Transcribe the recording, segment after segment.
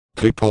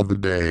Tip of the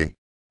day.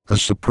 A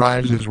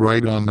surprise is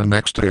right on the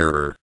next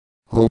error.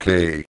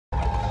 Okay. An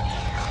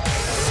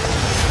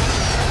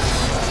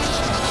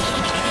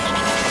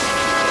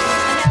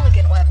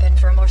elegant weapon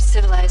for a more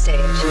civilized age.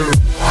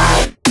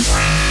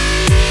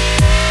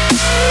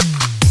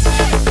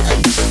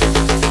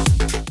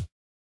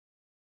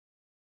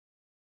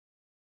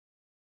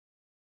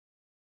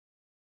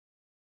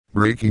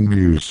 Breaking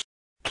news.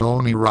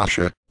 Tony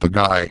Russia, the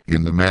guy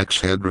in the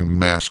Max Headroom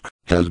mask,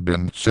 has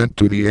been sent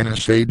to the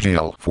NSA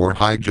jail for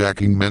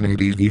hijacking many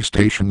TV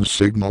stations'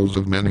 signals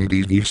of many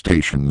TV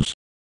stations.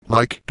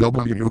 Like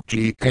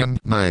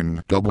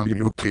WGN9,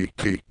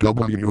 WTT,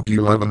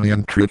 W11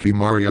 and Tricky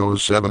Mario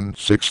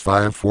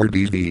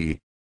 7654DD.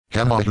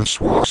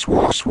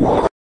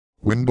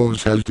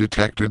 Windows has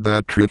detected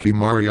that Tricky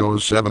Mario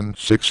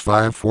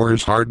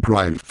 7654's hard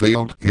drive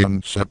failed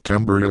in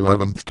September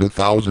 11,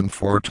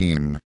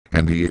 2014.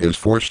 And he is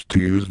forced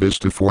to use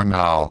Vista for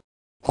now.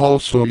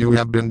 Also, you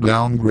have been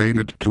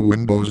downgraded to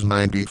Windows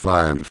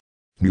 95.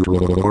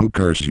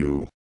 Curse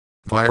you.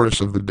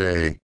 Virus of the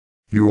day.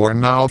 You are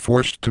now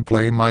forced to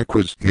play my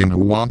quiz in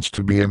Who Wants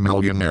to Be a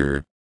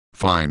Millionaire.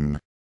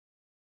 Fine.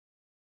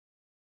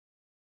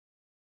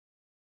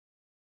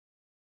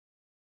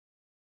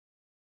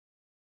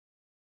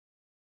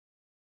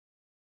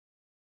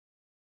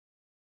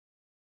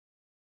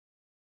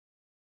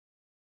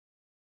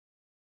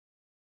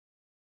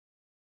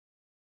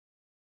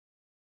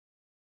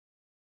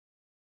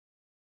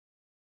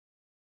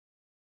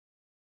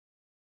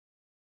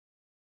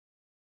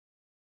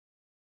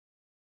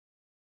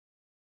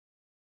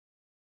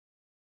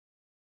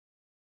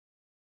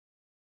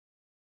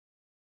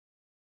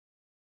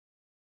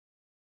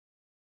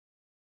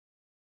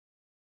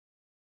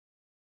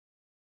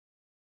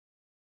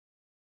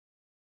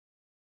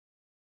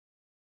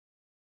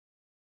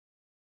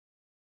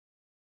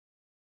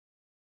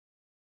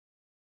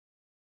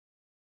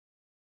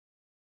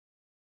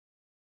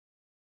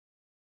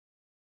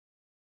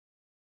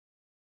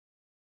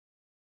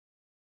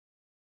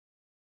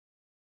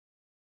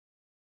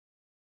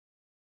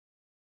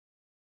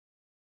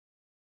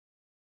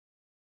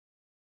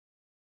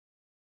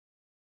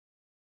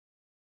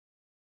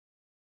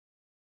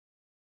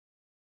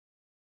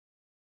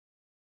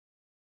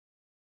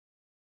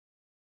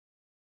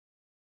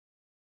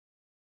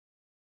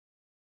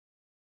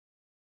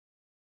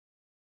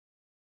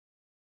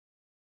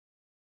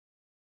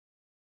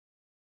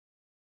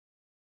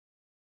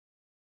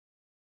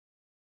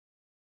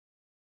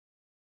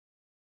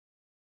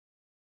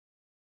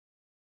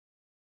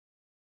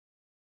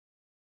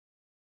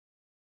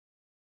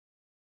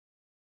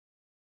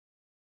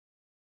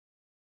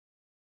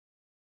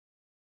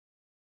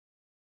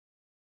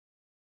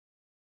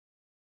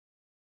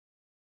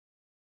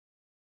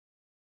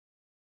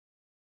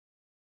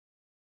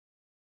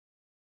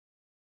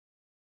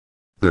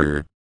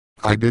 There.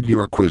 I did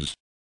your quiz.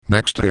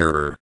 Next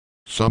error.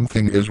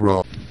 Something is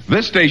wrong.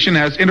 This station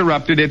has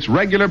interrupted its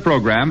regular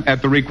program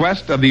at the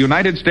request of the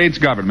United States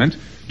government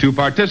to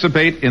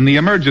participate in the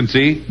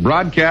emergency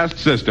broadcast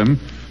system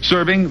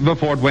serving the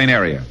Fort Wayne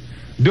area.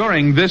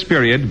 During this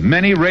period,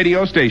 many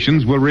radio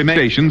stations will remain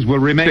stations will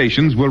remain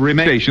stations will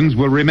remain stations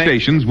will remain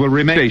stations will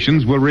remain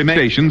stations will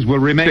remain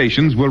stations will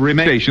remain stations will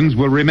remain stations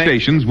will remain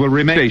stations will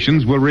remain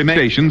stations will remain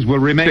stations will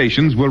remain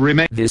stations will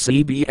remain. This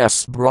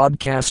EBS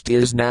broadcast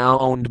is now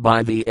owned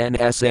by the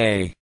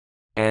NSA.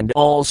 And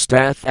all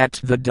staff at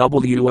the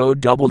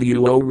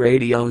WOWO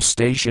radio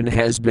station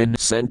has been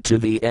sent to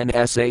the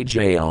NSA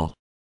jail.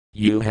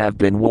 You have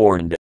been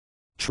warned.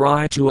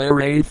 Try to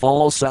array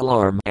false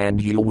alarm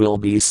and you will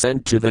be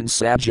sent to the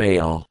NSA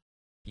jail.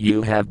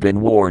 You have been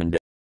warned.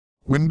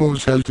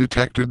 Windows has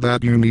detected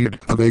that you need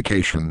a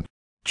vacation.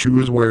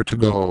 Choose where to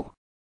go.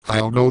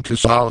 I'll go to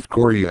South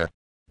Korea.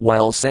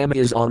 While Sam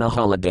is on a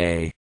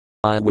holiday,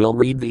 I will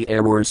read the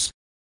errors.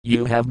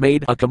 You have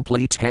made a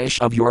complete hash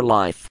of your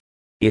life.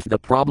 If the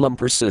problem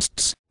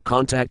persists,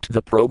 contact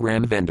the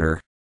program vendor.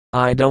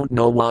 I don't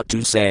know what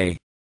to say.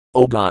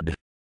 Oh God.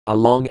 A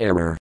long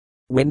error.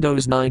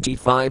 Windows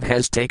 95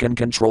 has taken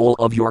control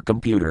of your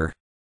computer.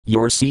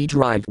 Your C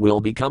drive will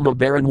become a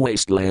barren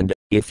wasteland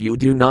if you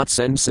do not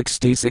send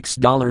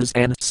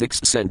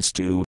 $66.06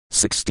 to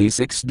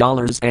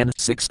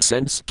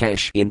 $66.06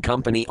 cash in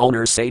company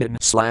owner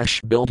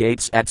Satan/Bill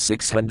Gates at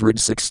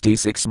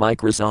 666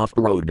 Microsoft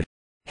Road.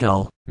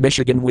 Hell,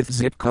 Michigan with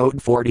zip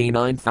code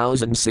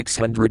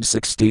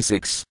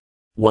 49666.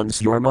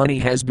 Once your money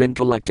has been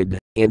collected,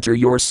 enter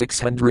your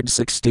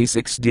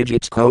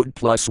 666-digit code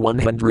plus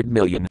 100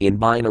 million in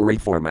binary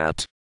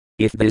format.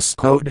 If this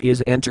code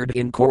is entered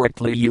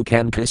incorrectly, you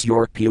can kiss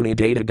your puny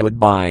data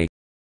goodbye.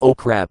 Oh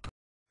crap.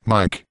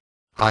 Mike.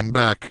 I'm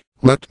back.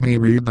 Let me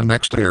read the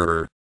next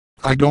error.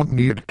 I don't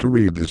need to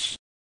read this.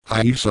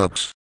 IE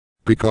sucks.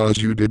 Because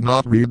you did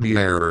not read the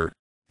error.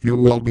 You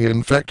will be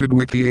infected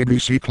with the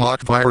ABC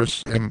clock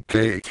virus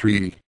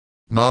MK3.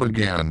 Not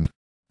again.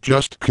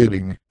 Just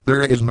kidding.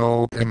 There is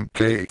no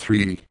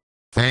MK3.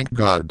 Thank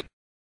God.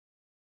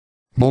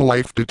 No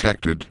life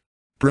detected.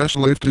 Press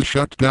lift to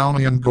shut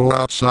down and go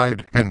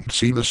outside and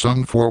see the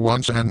sun for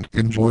once and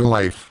enjoy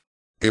life.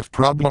 If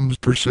problems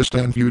persist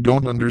and you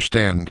don't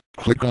understand,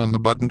 click on the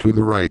button to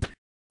the right.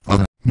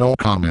 No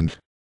comment.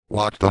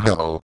 What the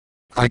hell?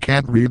 I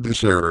can't read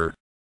this error.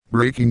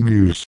 Breaking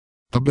news.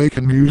 The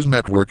Bacon News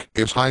Network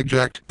is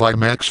hijacked by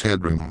Max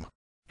Headroom.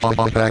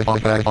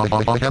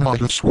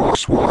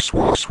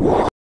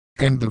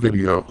 End the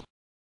video.